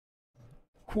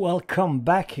Welcome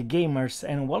back, gamers,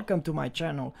 and welcome to my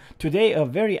channel. Today a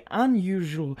very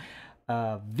unusual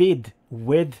vid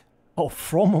with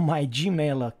from my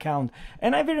Gmail account,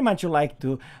 and I very much like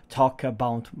to talk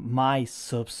about my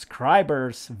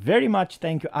subscribers. Very much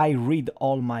thank you. I read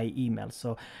all my emails,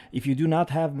 so if you do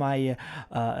not have my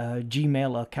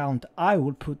Gmail account, I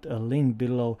will put a link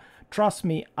below. Trust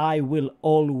me, I will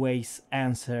always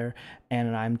answer,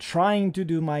 and I'm trying to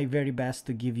do my very best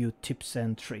to give you tips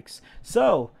and tricks.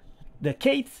 So, the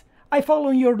Keith, I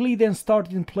follow your lead and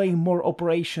started playing more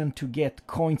Operation to get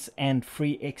coins and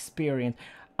free experience.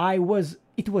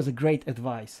 It was a great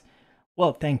advice.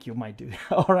 Well, thank you, my dude.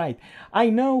 All right, I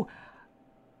know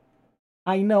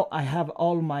I have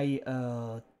all my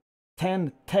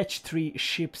 10 Tech 3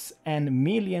 ships and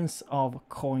millions of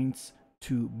coins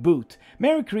to boot.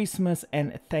 Merry Christmas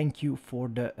and thank you for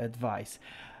the advice.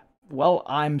 Well,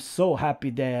 I'm so happy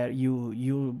that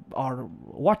you are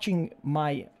watching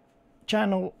my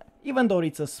channel, even though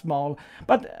it's a small,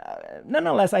 but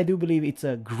nonetheless I do believe it's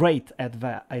a great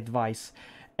advice.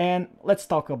 And let's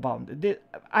talk about it.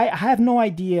 I have no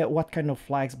idea what kind of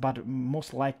flags, but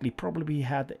most likely probably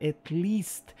had at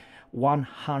least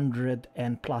 100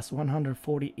 and plus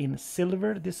 140 in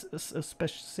silver, this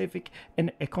specific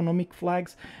and economic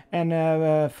flags, and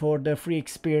for the free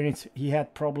experience he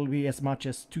had probably as much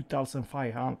as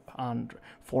 2,500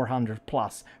 400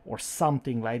 plus or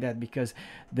something like that, because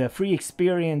the free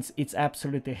experience, it's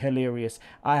absolutely hilarious.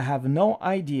 I have no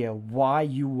idea why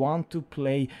you want to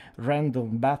play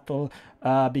random battle,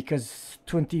 because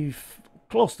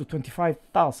close to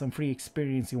 25,000 free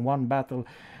experience in one battle,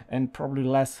 and probably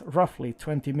less, roughly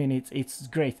 20 minutes. It's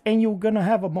great, and you're gonna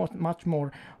have a a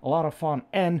lot of fun,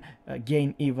 and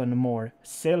gain even more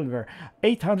silver.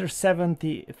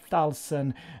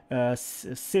 870,000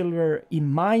 silver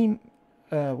in my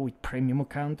with premium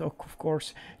account, of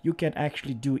course. You can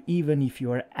actually do even if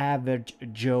you're average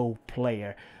Joe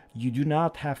player. You do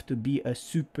not have to be a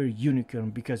super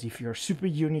unicorn, because if you're super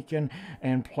unicorn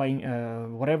and playing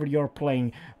whatever you're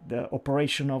playing, the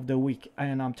operation of the week,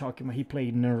 and I'm talking about he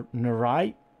played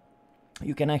Narai,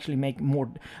 you can actually make more.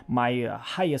 My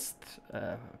highest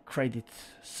credit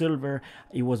silver,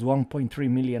 it was 1.3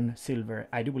 million silver.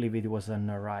 I do believe it was a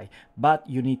Narai, but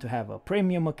you need to have a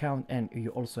premium account, and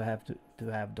you also have to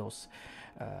have those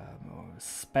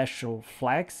special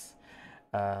flags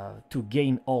to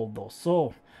gain all those.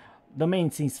 So the main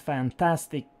thing is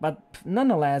fantastic, but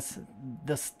nonetheless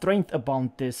the strength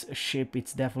about this ship,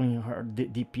 it's definitely her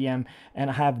DPM, and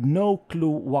I have no clue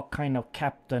what kind of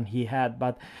captain he had,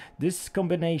 but this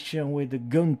combination with the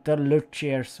Gunther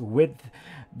Luthiers with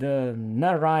the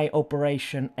Narai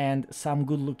operation and some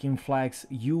good looking flags,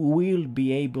 you will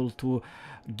be able to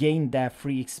gain that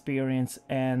free experience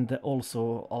and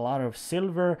also a lot of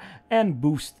silver and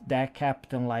boost that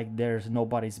captain like there's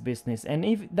nobody's business. And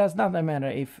if it does not matter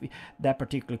if that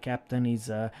particular captain is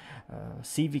a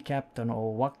CV captain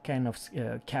or what kind of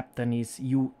captain is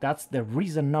you, that's the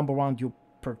reason number one you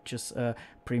purchase a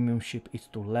premium ship, is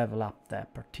to level up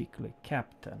that particular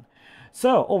captain.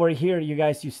 So over here you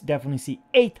guys, you definitely see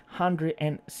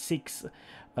 806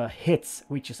 hits,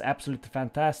 which is absolutely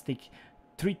fantastic.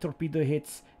 3 torpedo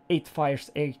hits, 8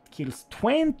 fires, 8 kills,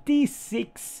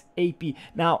 26 AP.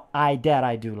 Now I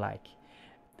do like.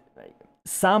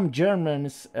 Some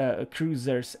Germans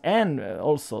cruisers and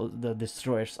also the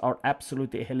destroyers are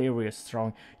absolutely hilarious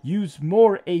strong, use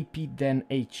more AP than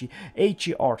HE.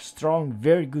 HE are strong,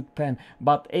 very good pen,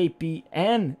 but AP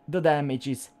and the damage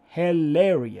is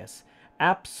hilarious,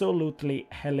 absolutely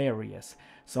hilarious.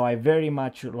 So I very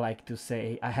much like to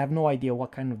say, I have no idea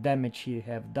what kind of damage he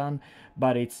have done,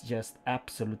 but it's just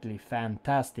absolutely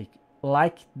fantastic,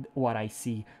 like what I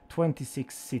see.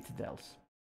 26 citadels.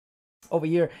 Over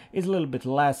here is a little bit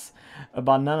less,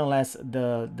 but nonetheless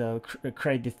the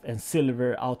credit and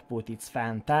silver output, it's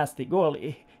fantastic. Well,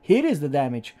 here is the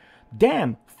damage.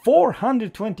 Damn,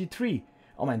 423.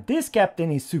 Oh man, this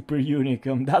captain is super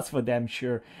unicorn, that's for damn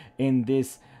sure, in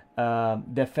this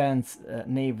defense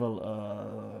naval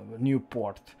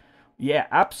Newport. Yeah,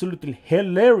 absolutely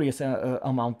hilarious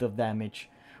amount of damage.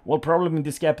 Well, problem with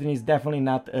this captain is definitely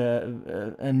not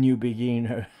a new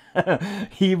beginner.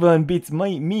 He even beats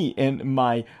me and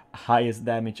my highest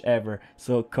damage ever,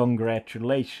 so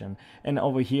congratulations. And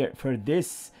over here for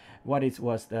this, what it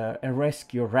was, the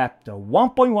Rescue Raptor,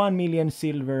 1.1 million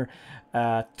silver,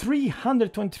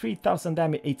 323,000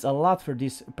 damage. It's a lot for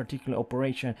this particular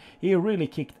operation. He really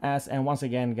kicked ass, and once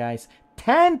again guys,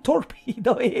 10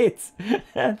 torpedo hits,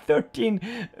 13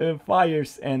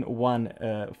 fires, and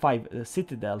 5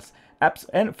 citadels,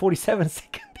 and 47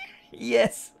 secondary.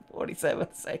 Yes, 47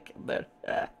 secondary.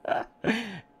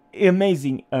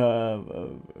 amazing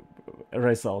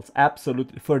results,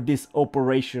 absolutely, for this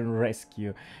Operation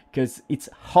Rescue, because it's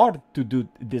hard to do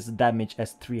this damage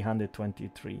as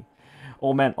 323.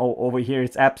 Oh man, over here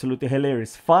it's absolutely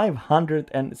hilarious.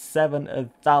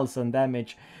 507,000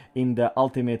 damage in the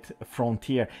Ultimate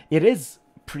Frontier. It is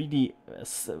pretty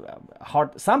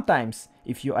hard sometimes.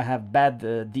 If you have bad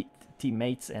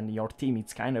teammates and your team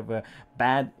it's kind of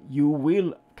bad, you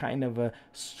will kind of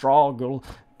struggle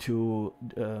to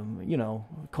you know,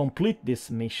 complete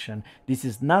this mission. This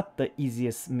is not the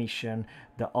easiest mission,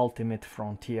 the Ultimate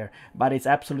Frontier, but it's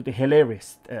absolutely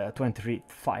hilarious. 23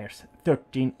 fires,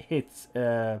 13 hits,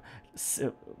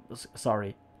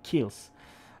 sorry, kills,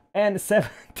 and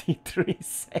 73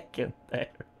 secondary.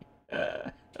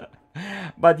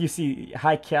 But you see,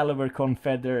 high caliber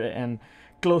Confederate and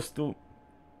close to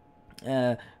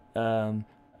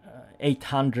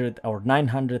 800 or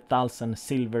 900,000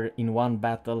 silver in one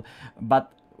battle.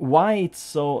 But why it's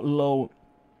so low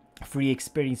free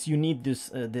experience? You need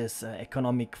this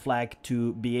economic flag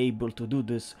to be able to do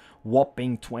this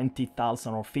whopping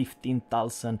 20,000 or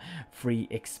 15,000 free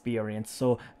experience.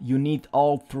 So you need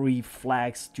all three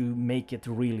flags to make it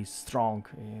really strong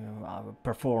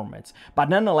performance. But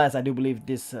nonetheless, I do believe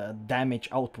this damage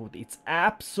output, it's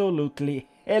absolutely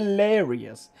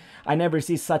hilarious. I never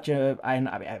see such a,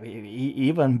 he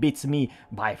even beats me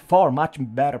by far, much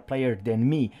better player than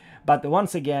me. But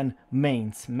once again,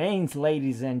 mains,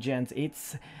 ladies and gents,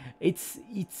 it's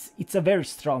a very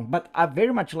strong. But I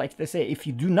very much like to say, if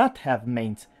you do not have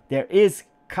mains, there is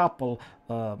couple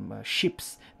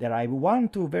ships that I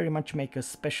want to very much make a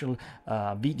special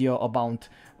video about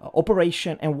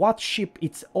operation, and what ship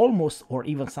it's almost or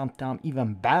even sometimes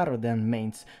even better than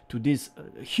mains to this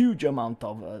huge amount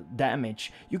of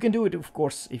damage. You can do it, of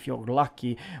course, if you're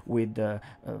lucky with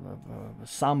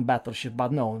some battleship,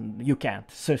 but no, you can't.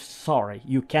 So sorry,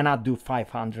 you cannot do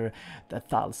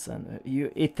 500,000.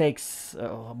 It takes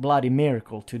a bloody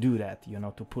miracle to do that, you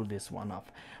know, to pull this one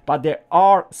off. But there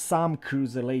are some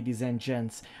cruiser, ladies and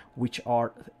gents, which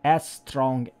are as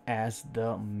strong as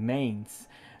the mains.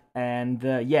 And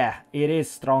yeah, it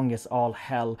is strong as all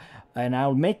hell. And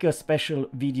I'll make a special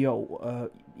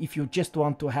video if you just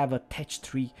want to have a Tech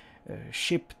 3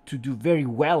 ship to do very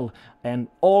well and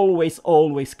always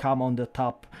come on the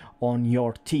top on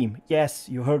your team. Yes,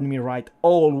 you heard me right,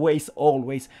 always.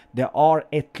 There are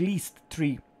at least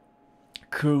 3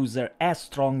 cruiser as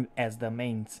strong as the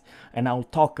mains, and I'll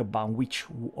talk about which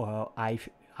I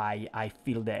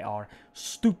feel they are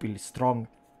stupidly strong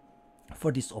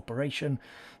for this operation.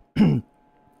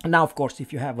 Now, of course,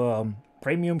 if you have a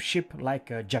premium ship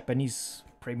like a Japanese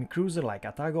premium cruiser like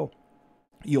Atago,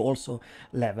 you also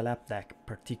level up that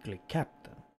particular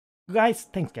captain. Guys,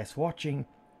 thanks guys for watching.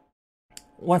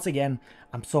 Once again,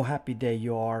 I'm so happy that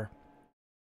you are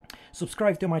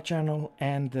subscribed to my channel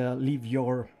and leave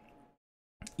your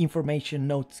information,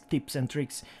 notes, tips and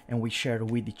tricks, and we share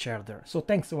with each other. So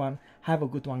thanks one, have a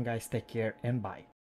good one guys, take care and bye.